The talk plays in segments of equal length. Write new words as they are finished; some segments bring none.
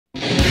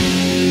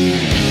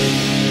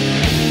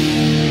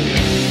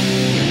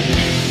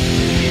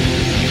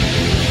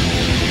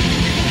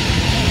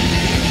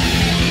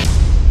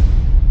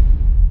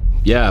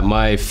Yeah,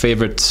 my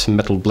favorite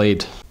Metal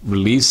Blade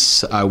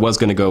release, I was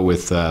going to go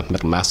with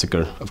Metal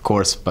Massacre, of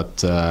course,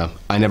 but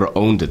I never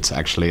owned it,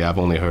 actually. I've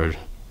only heard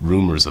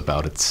rumors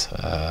about it,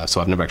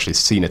 so I've never actually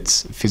seen it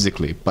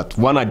physically. But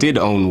one I did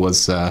own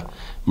was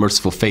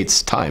Merciful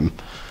Fate's Time.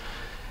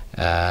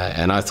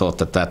 And I thought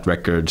that that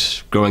record,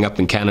 growing up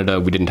in Canada,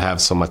 we didn't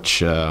have so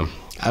much,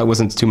 I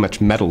wasn't too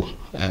much metal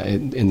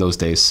in those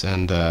days.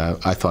 And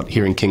I thought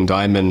hearing King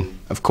Diamond,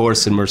 of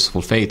course, in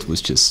Merciful Fate was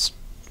just,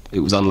 it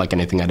was unlike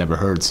anything I'd ever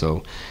heard.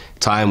 So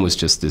Time was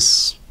just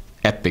this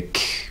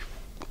epic,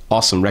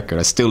 awesome record.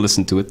 I still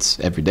listen to it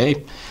every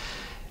day.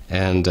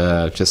 And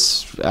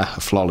just a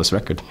flawless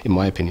record, in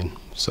my opinion.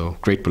 So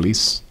great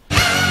release.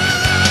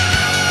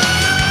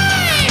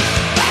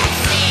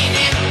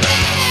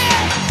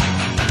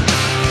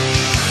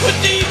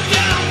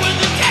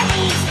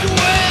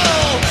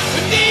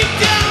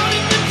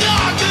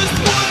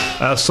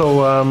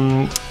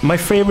 My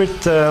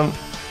favorite,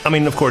 I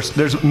mean, of course,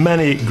 there's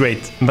many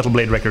great Metal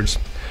Blade records,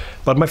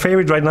 but my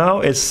favorite right now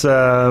is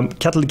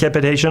Cattle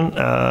Decapitation,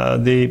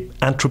 the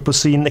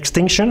Anthropocene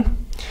Extinction.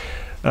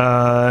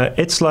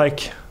 It's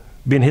like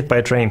being hit by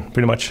a train,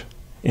 pretty much.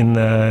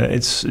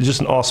 It's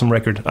just an awesome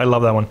record. I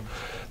love that one.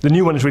 The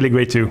new one is really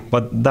great too,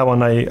 but that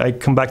one I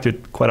come back to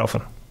it quite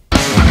often.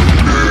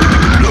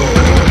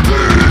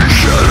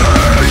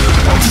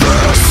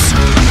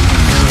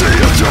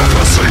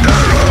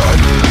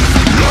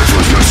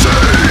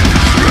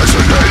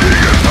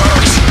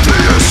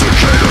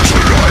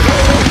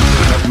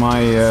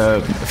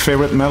 My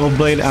favorite Metal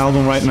Blade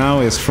album right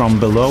now is From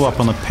Below, Up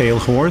on a Pale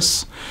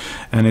Horse,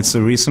 and it's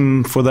a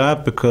reason for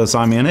that because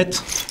I'm in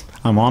it.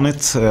 I'm on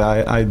it.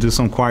 I do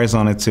some choirs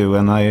on it too,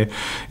 and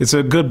it's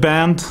a good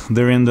band.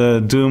 They're in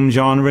the doom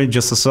genre,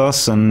 just as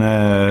us, and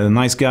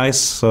nice guys.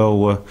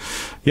 So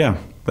yeah,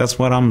 that's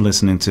what I'm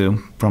listening to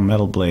from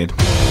Metal Blade.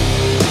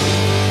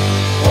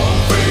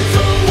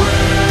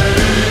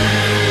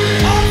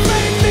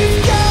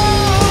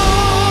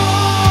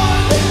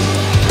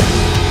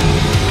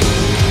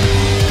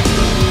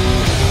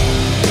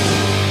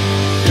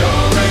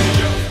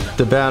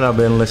 The band I've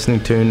been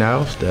listening to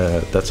now,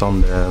 that's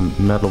on the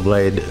Metal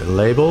Blade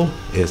label,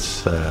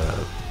 is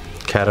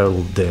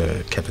Cattle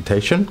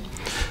Decapitation,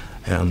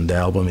 and the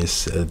album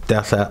is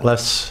Death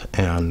Atlas,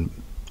 and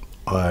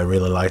I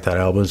really like that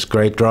album. It's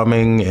great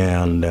drumming,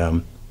 and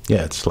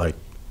yeah, it's like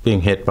being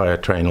hit by a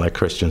train, like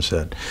Christian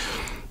said.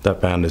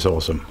 That band is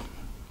awesome.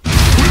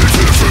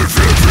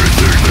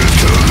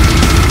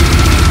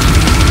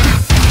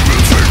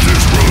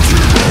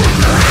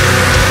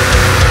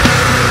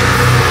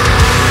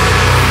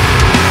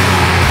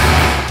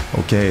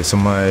 Okay, so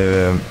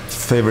my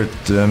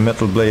favorite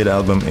Metal Blade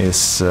album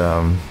is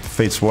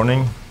Fate's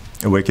Warning,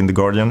 Awaken the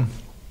Guardian.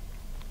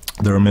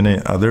 There are many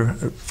other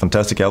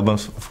fantastic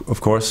albums,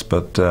 of course,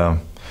 but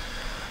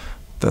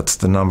that's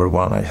the number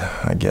one,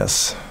 I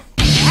guess.